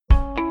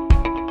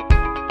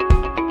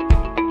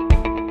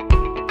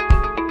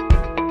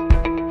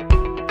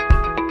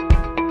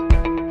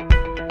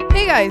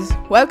guys,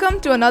 welcome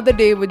to another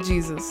day with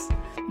Jesus.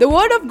 The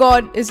Word of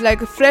God is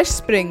like a fresh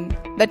spring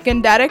that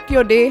can direct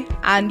your day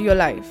and your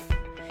life.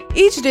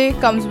 Each day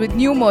comes with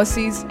new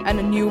mercies and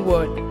a new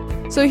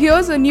word. So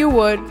here's a new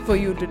word for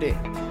you today.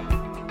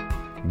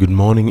 Good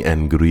morning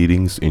and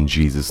greetings in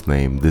Jesus'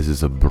 name. This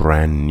is a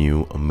brand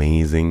new,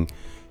 amazing,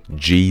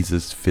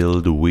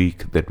 Jesus-filled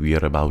week that we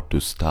are about to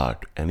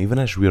start. And even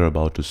as we are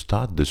about to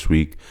start this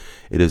week,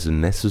 it is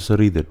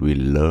necessary that we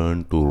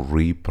learn to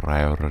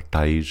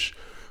reprioritize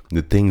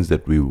the things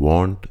that we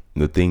want,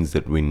 the things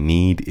that we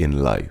need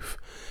in life,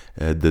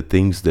 the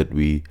things that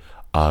we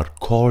are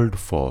called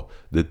for,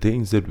 the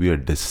things that we are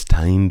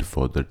destined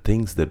for, the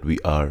things that we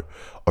are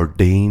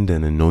ordained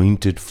and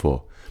anointed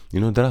for.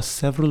 There are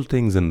several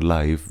things in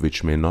life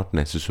which may not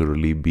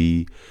necessarily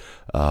be,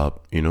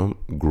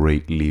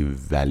 greatly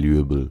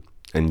valuable.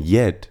 And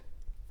yet,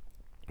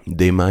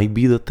 they might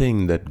be the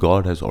thing that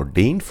God has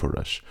ordained for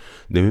us.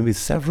 There may be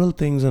several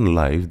things in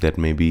life that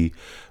may be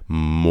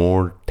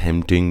more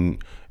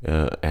tempting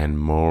and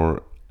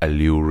more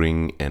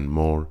alluring and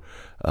more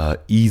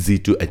easy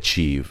to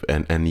achieve,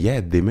 and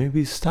yet there may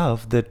be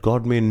stuff that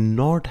God may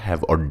not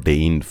have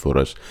ordained for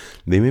us.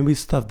 There may be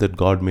stuff that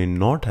God may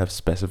not have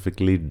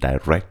specifically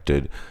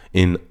directed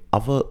in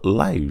our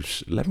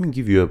lives. Let me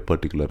give you a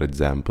particular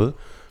example.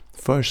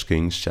 1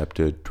 Kings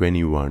chapter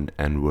 21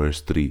 and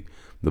verse 3.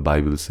 The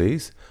Bible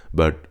says,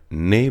 "But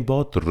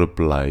Naboth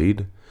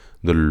replied,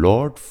 'The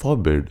Lord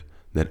forbid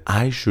that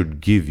I should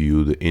give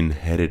you the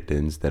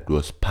inheritance that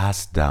was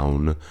passed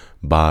down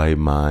by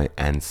my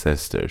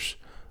ancestors.'"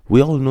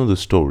 We all know the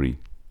story.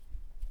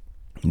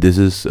 This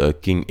is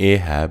King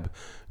Ahab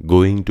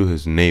going to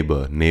his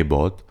neighbor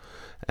Naboth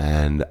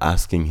and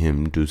asking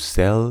him to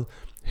sell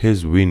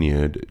his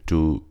vineyard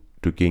to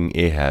King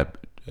Ahab,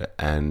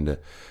 and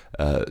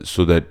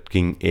so that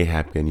King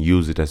Ahab can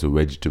use it as a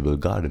vegetable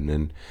garden.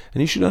 And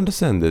you should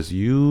understand this.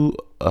 You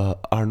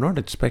are not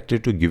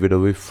expected to give it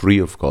away free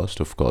of cost.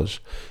 Of course,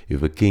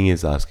 if a king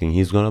is asking,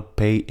 he's going to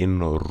pay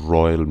in a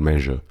royal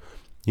measure.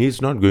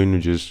 He's not going to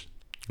just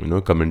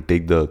come and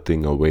take the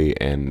thing away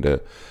and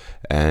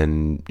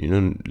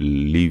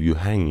leave you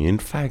hanging. In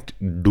fact,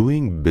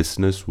 doing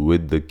business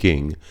with the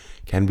king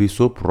can be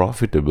so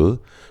profitable,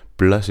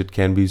 plus it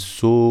can be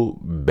so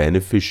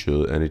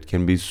beneficial, and it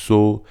can be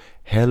so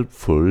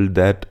helpful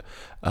that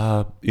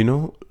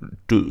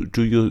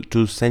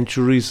to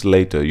centuries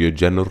later, your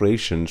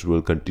generations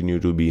will continue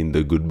to be in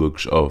the good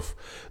books of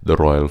the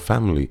royal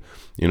family.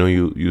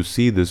 You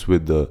see this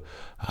with the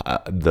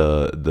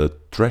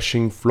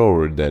threshing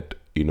floor that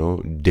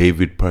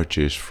David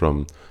purchased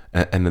from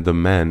another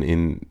man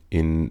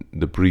in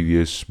the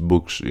previous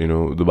books.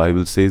 The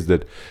Bible says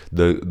that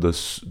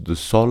the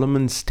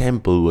Solomon's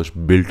temple was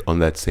built on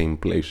that same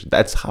place.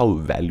 That's how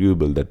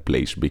valuable that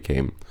place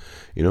became.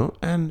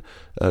 And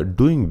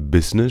doing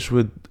business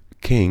with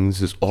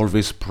kings is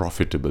always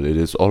profitable. It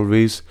is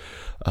always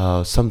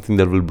something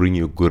that will bring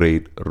you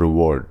great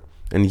reward.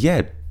 And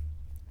yet,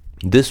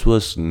 this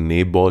was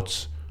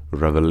Naboth's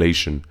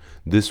revelation.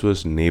 This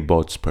was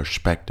Naboth's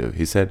perspective.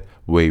 He said,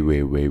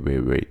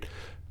 wait.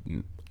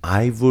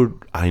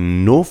 I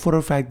know for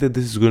a fact that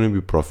this is going to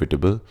be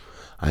profitable.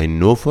 I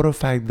know for a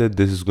fact that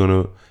this is going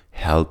to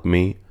help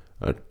me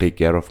take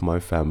care of my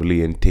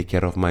family and take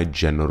care of my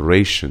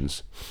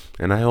generations.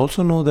 And I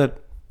also know that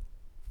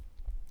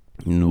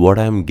what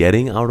I'm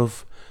getting out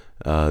of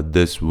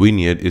this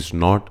vineyard is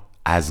not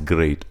as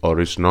great,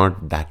 or it's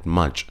not that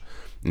much.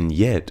 And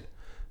yet,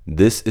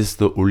 this is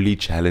the only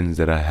challenge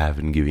that I have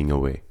in giving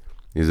away,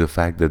 is the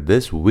fact that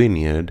this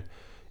vineyard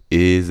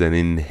is an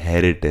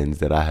inheritance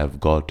that I have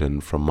gotten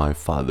from my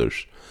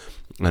fathers.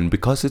 And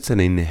because it's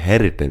an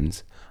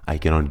inheritance, I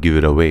cannot give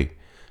it away.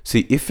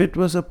 See, if it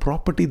was a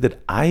property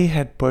that I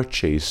had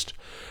purchased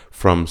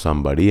from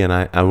somebody and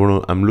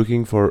I'm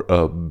looking for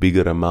a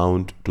bigger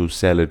amount to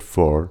sell it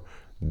for,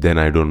 then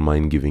I don't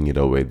mind giving it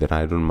away, then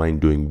I don't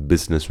mind doing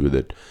business with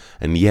it.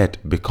 And yet,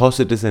 because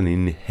it is an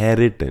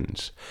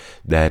inheritance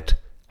that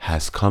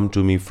has come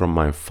to me from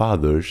my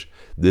fathers,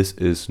 this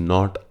is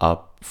not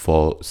up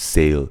for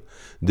sale.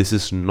 This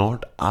is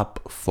not up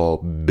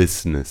for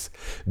business.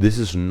 This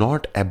is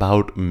not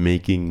about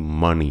making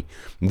money.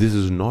 This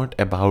is not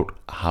about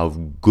how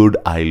good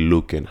I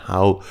look and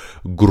how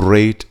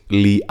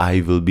greatly I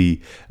will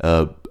be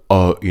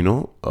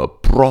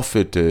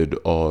profited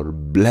or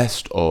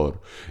blessed, or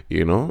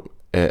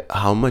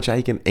how much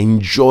I can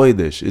enjoy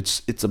this.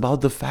 It's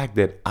about the fact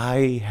that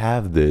I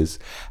have this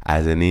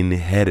as an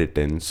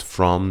inheritance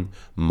from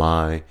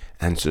my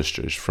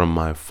ancestors, from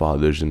my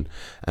fathers,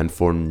 and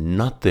for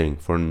nothing,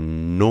 for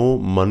no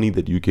money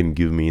that you can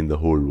give me in the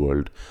whole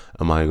world,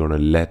 am I going to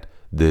let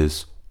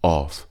this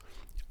off.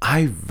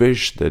 I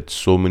wish that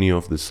so many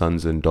of the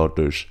sons and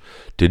daughters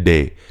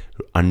today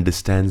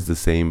understands the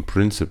same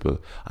principle,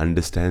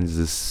 understands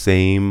the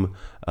same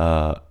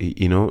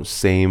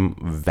same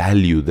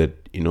value that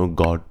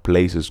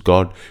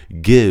God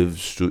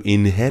gives to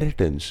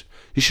inheritance.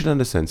 You should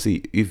understand.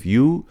 See, if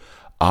you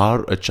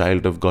are a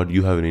child of God,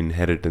 you have an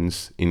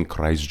inheritance in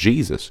Christ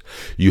Jesus.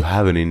 You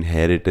have an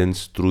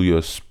inheritance through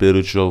your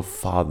spiritual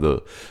father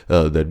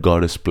that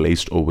God has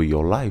placed over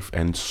your life.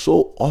 And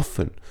so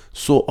often,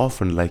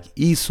 like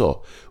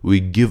Esau, we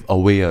give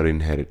away our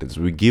inheritance.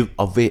 We give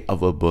away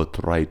our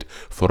birthright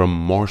for a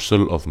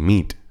morsel of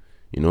meat.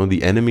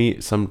 The enemy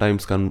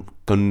sometimes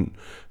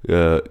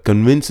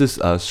convinces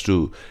us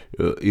to,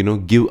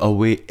 give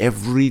away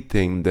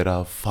everything that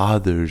our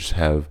fathers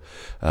have,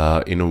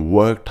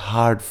 worked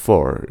hard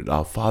for.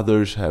 Our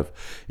fathers have,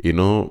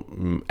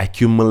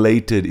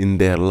 accumulated in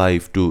their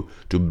life to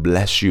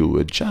bless you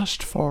with,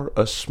 just for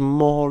a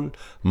small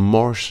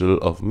morsel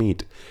of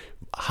meat.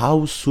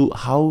 How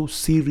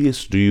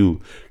serious do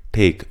you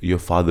take your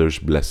father's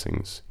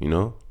blessings?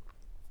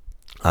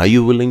 Are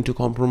you willing to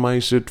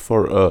compromise it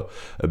for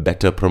a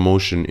better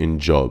promotion in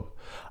job?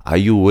 Are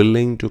you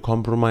willing to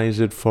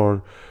compromise it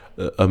for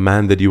a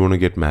man that you want to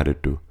get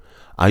married to?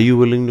 Are you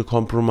willing to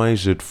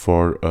compromise it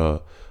for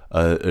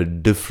a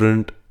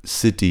different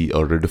city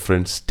or a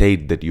different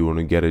state that you want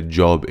to get a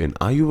job in?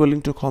 Are you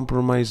willing to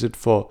compromise it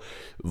for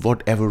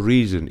whatever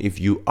reason?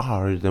 If you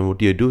are, then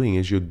what you're doing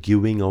is you're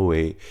giving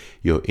away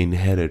your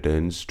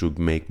inheritance to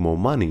make more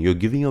money. You're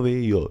giving away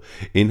your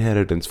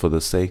inheritance for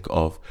the sake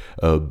of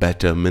a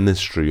better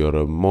ministry or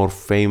a more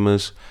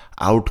famous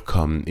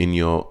outcome in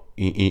your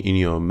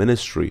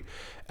ministry.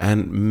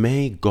 And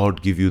may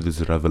God give you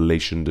this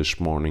revelation this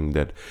morning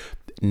that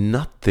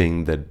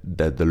nothing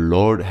that the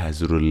Lord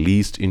has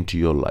released into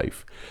your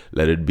life,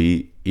 let it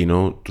be,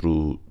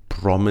 through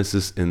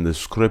promises in the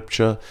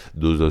scripture,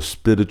 those are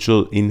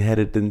spiritual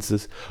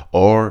inheritances,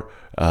 or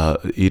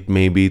it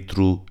may be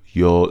through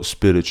your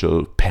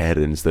spiritual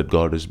parents that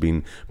God has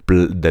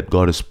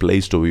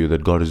placed over you,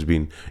 that God has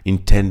been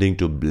intending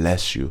to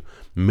bless you.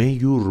 May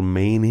you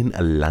remain in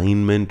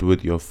alignment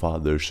with your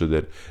Father, so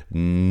that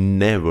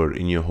never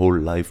in your whole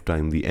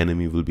lifetime the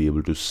enemy will be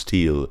able to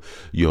steal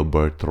your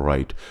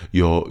birthright,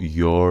 your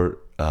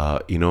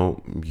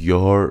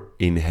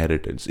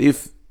inheritance.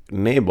 If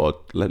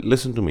Naboth,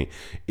 listen to me,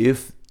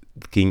 if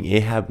King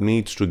Ahab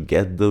needs to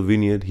get the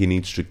vineyard, he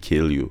needs to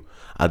kill you.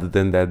 Other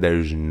than that, there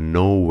is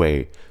no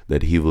way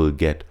that he will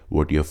get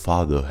what your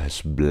father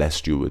has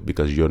blessed you with,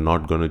 because you're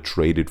not going to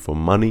trade it for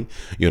money.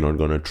 You're not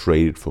going to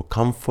trade it for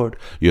comfort.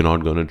 You're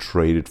not going to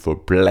trade it for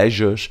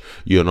pleasures.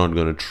 You're not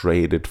going to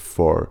trade it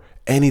for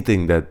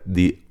anything that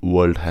the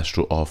world has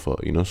to offer.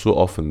 So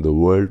often the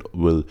world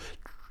will,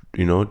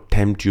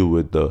 tempt you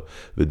with the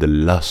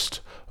lust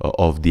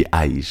of the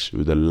eyes,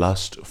 with the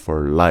lust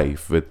for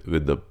life,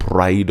 with the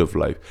pride of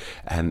life,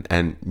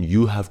 and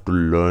you have to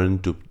learn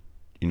to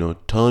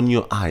turn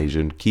your eyes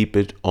and keep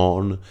it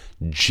on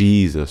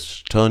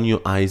Jesus. Turn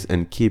your eyes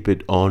and keep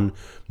it on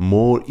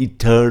more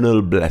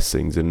eternal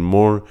blessings and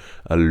more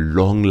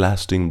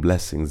long-lasting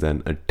blessings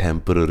than a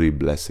temporary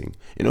blessing.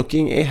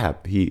 King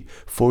Ahab, he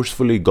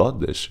forcefully got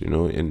this,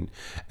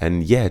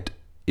 and yet,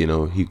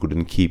 he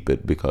couldn't keep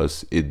it,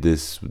 because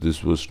this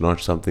was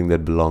not something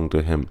that belonged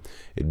to him.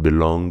 It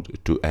belonged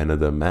to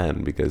another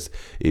man, because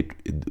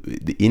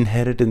the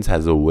inheritance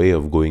has a way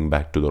of going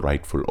back to the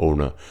rightful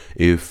owner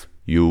if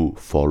you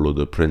follow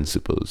the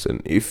principles.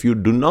 And if you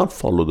do not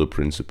follow the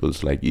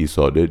principles like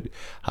Esau did,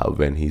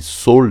 when he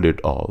sold it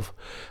off,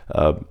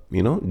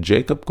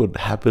 Jacob could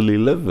happily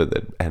live with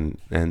it. And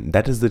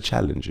that is the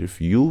challenge.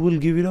 If you will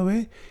give it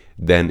away,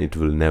 then it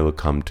will never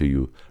come to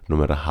you, no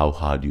matter how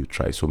hard you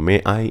try. So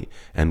may I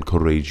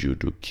encourage you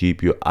to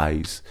keep your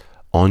eyes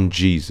on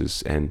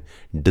Jesus and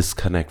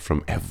disconnect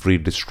from every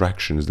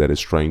distractions that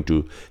is trying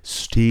to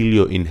steal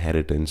your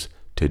inheritance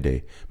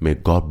today. May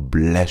God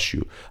bless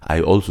you.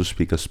 I also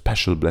speak a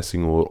special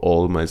blessing over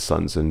all my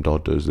sons and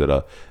daughters that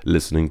are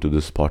listening to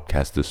this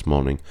podcast this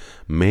morning.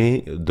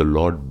 May the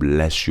Lord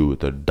bless you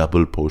with a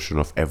double portion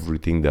of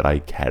everything that I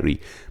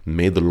carry.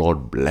 May the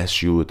Lord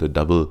bless you with a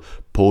double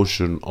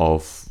portion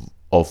of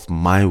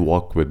my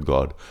walk with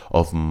God,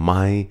 of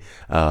my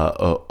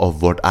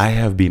of what I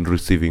have been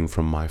receiving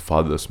from my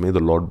fathers. May the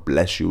Lord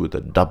bless you with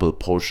a double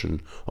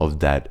portion of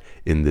that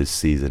in this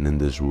season, in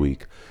this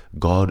week.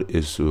 God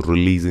is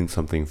releasing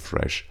something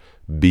fresh.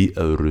 Be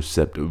a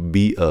receptive,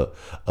 be a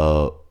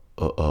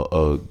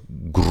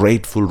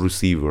grateful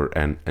receiver,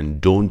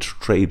 and don't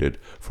trade it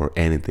for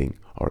anything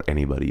or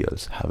anybody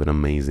else. Have an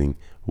amazing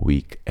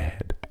week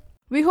ahead.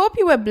 We hope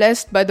you were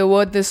blessed by the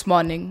word this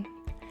morning.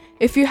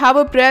 If you have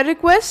a prayer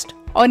request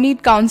or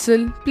need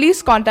counsel,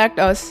 please contact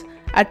us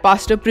at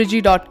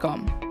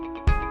pastorpriji.com.